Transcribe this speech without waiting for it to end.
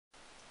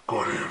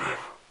Good evening,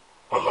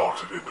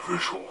 allotted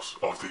individuals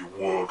of the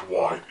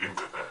worldwide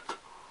internet.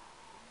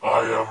 I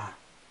am,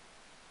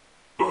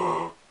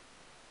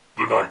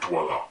 the Night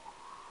Dweller.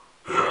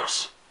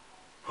 Yes,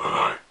 the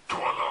Night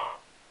Dweller.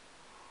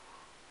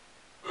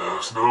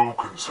 There's no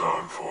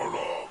concern for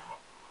alarm.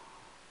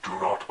 Do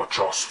not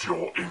adjust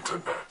your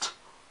internet.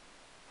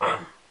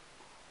 And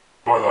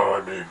by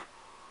that I mean,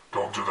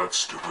 don't do that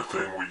stupid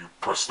thing where you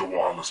press the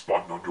wireless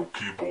button on your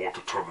keyboard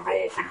to turn it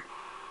off and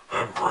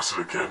then press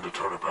it again to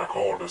turn it back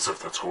on as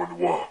if that's going to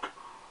work.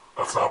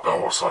 That's not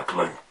power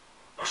cycling.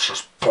 That's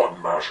just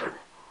button mashing.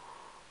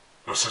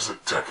 This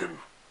isn't Tekken,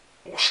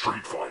 or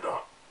Street Fighter,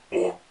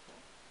 or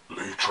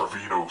Lee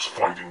Trevino's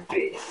fighting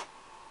golf.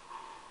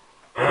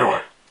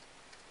 Anyway,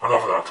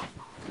 enough of that.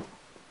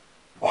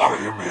 I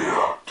am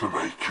here to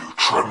make you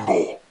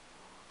tremble,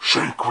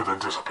 shake with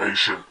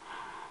anticipation,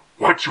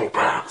 wet your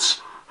pants,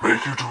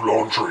 make you do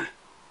laundry,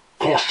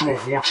 cost you a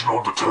fortune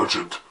on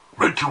detergent,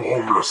 make you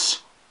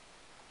homeless.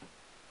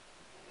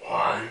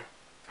 Why?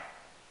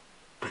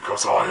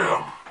 Because I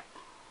am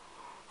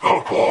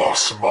the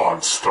Boss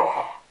Monster.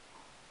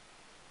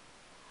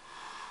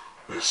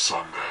 This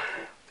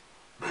Sunday,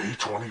 May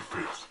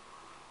 25th,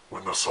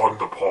 when the sun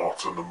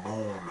departs and the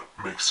moon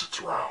makes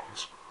its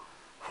rounds,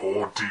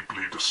 4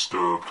 deeply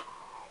disturbed,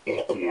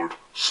 awkward,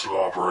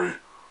 slobbery,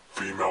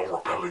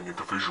 female-repelling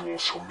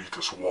individuals shall meet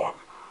as one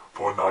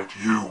for a night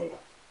you,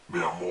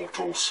 mere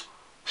mortals,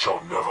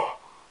 shall never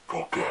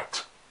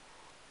forget.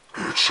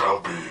 It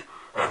shall be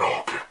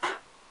anarchic.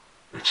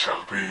 It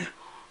shall be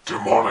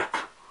demonic.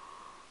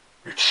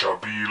 It shall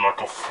be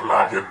like a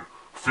flagon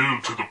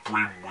filled to the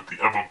brim with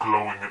the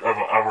ever-glowing and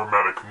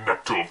ever-aromatic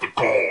nectar of the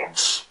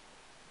gods.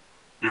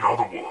 In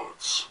other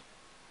words,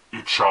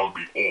 it shall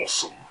be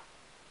awesome.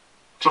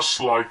 Just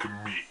like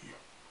me.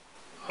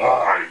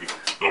 I,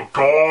 the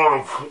god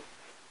of...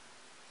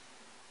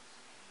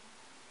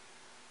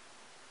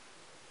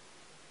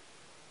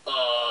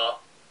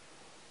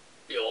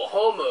 You're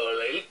home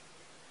early.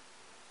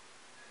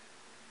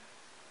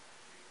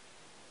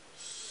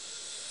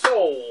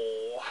 So,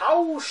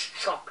 how's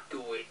Chuck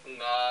doing?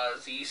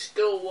 Is he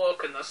still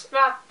working the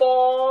snack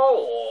bar,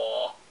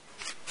 or...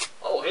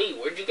 Oh, hey,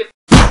 where'd you get